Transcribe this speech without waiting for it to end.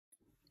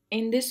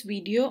In this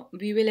video,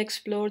 we will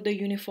explore the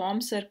uniform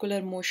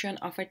circular motion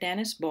of a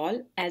tennis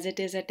ball as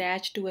it is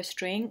attached to a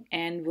string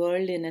and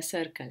whirled in a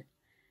circle.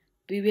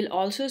 We will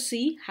also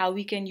see how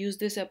we can use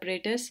this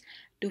apparatus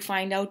to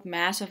find out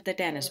mass of the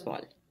tennis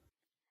ball.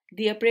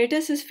 The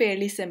apparatus is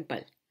fairly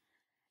simple.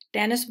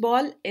 Tennis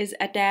ball is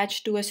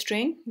attached to a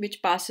string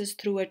which passes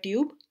through a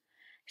tube.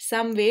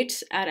 Some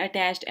weights are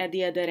attached at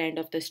the other end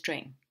of the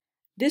string.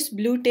 This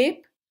blue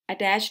tape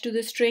attached to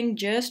the string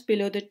just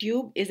below the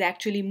tube is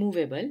actually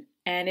movable,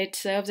 and it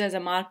serves as a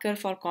marker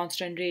for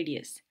constant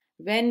radius.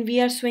 When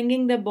we are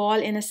swinging the ball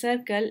in a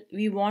circle,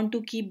 we want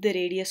to keep the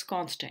radius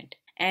constant.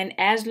 And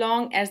as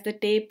long as the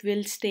tape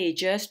will stay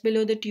just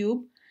below the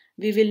tube,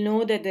 we will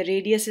know that the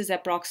radius is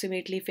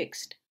approximately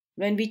fixed.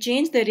 When we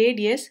change the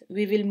radius,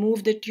 we will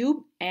move the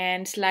tube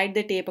and slide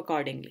the tape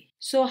accordingly.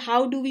 So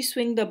how do we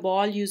swing the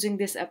ball using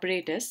this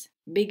apparatus?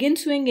 Begin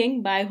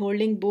swinging by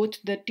holding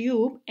both the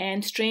tube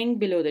and string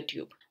below the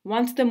tube.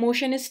 Once the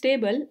motion is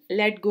stable,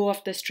 let go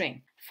of the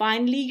string.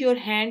 Finally, your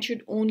hand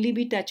should only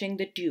be touching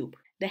the tube.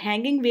 The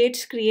hanging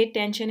weights create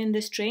tension in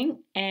the string,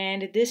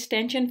 and this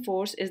tension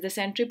force is the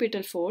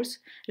centripetal force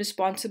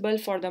responsible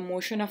for the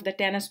motion of the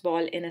tennis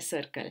ball in a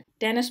circle.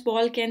 Tennis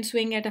ball can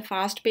swing at a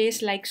fast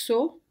pace like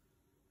so,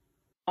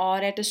 or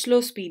at a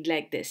slow speed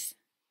like this.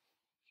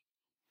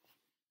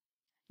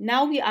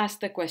 Now we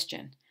ask the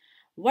question,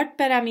 what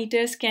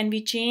parameters can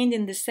we change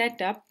in the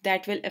setup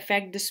that will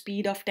affect the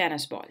speed of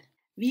tennis ball?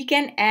 We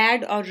can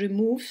add or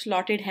remove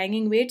slotted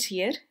hanging weights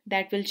here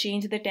that will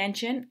change the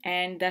tension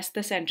and thus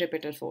the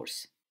centripetal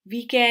force.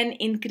 We can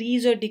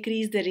increase or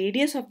decrease the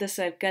radius of the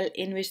circle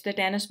in which the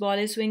tennis ball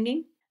is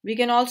swinging. We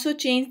can also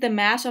change the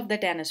mass of the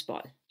tennis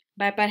ball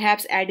by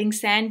perhaps adding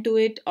sand to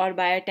it or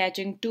by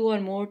attaching 2 or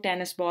more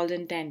tennis balls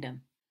in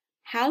tandem.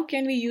 How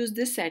can we use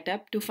this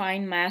setup to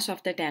find mass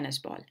of the tennis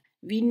ball?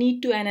 We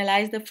need to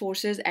analyze the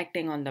forces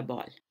acting on the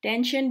ball.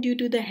 Tension due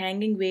to the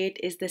hanging weight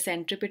is the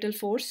centripetal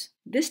force.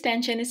 This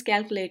tension is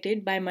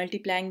calculated by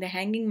multiplying the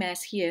hanging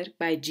mass here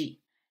by g.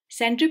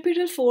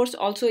 Centripetal force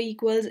also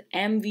equals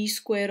mv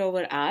square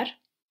over r.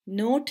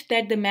 Note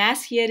that the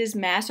mass here is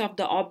mass of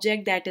the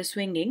object that is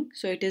swinging,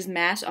 so it is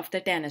mass of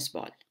the tennis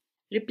ball.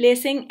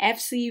 Replacing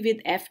Fc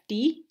with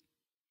Ft,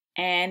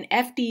 and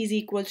Ft is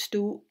equals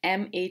to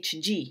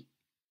mhg.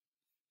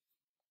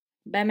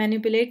 By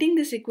manipulating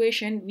this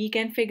equation, we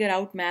can figure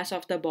out mass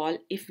of the ball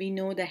if we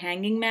know the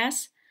hanging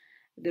mass,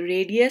 the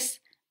radius,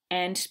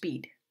 and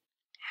speed.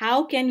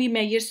 How can we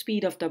measure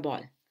speed of the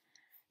ball?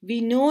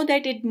 We know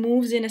that it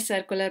moves in a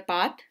circular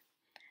path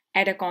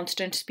at a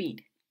constant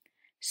speed.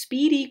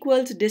 Speed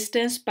equals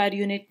distance per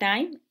unit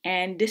time,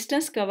 and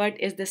distance covered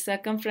is the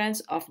circumference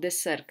of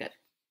this circle.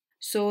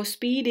 So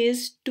speed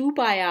is 2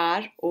 pi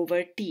r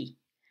over t,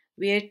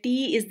 where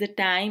t is the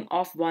time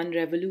of one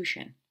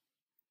revolution.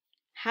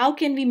 How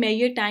can we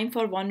measure time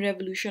for one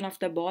revolution of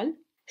the ball?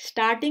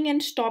 Starting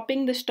and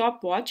stopping the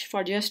stopwatch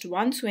for just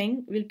one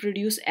swing will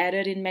produce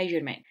error in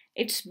measurement.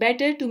 It's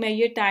better to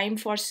measure time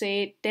for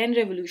say 10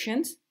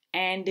 revolutions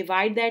and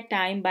divide that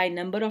time by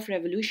number of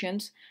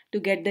revolutions to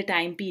get the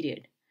time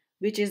period,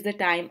 which is the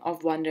time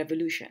of one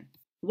revolution.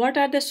 What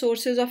are the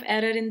sources of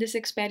error in this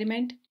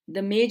experiment?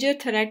 The major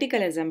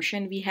theoretical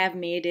assumption we have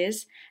made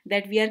is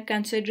that we are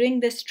considering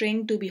the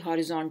string to be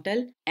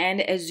horizontal and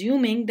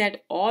assuming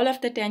that all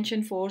of the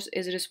tension force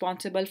is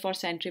responsible for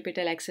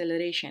centripetal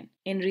acceleration.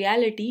 In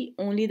reality,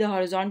 only the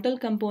horizontal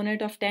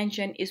component of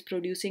tension is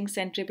producing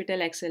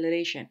centripetal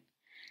acceleration,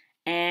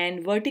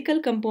 and vertical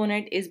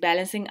component is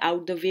balancing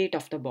out the weight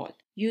of the ball.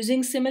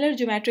 Using similar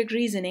geometric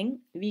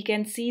reasoning, we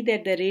can see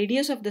that the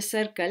radius of the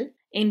circle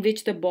in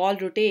which the ball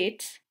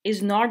rotates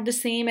is not the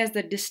same as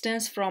the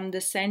distance from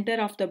the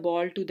center of the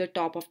ball to the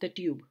top of the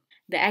tube.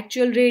 The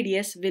actual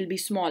radius will be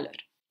smaller.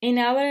 In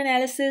our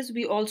analysis,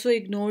 we also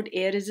ignored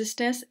air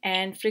resistance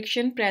and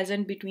friction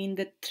present between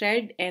the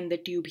thread and the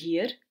tube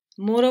here.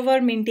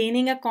 Moreover,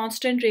 maintaining a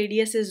constant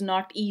radius is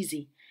not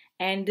easy,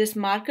 and this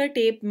marker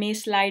tape may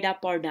slide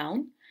up or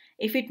down.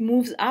 If it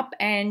moves up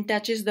and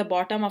touches the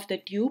bottom of the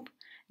tube,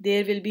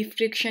 there will be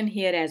friction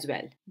here as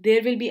well.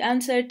 There will be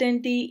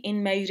uncertainty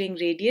in measuring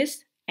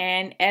radius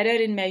and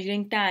error in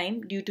measuring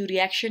time due to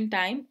reaction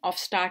time of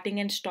starting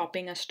and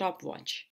stopping a stopwatch.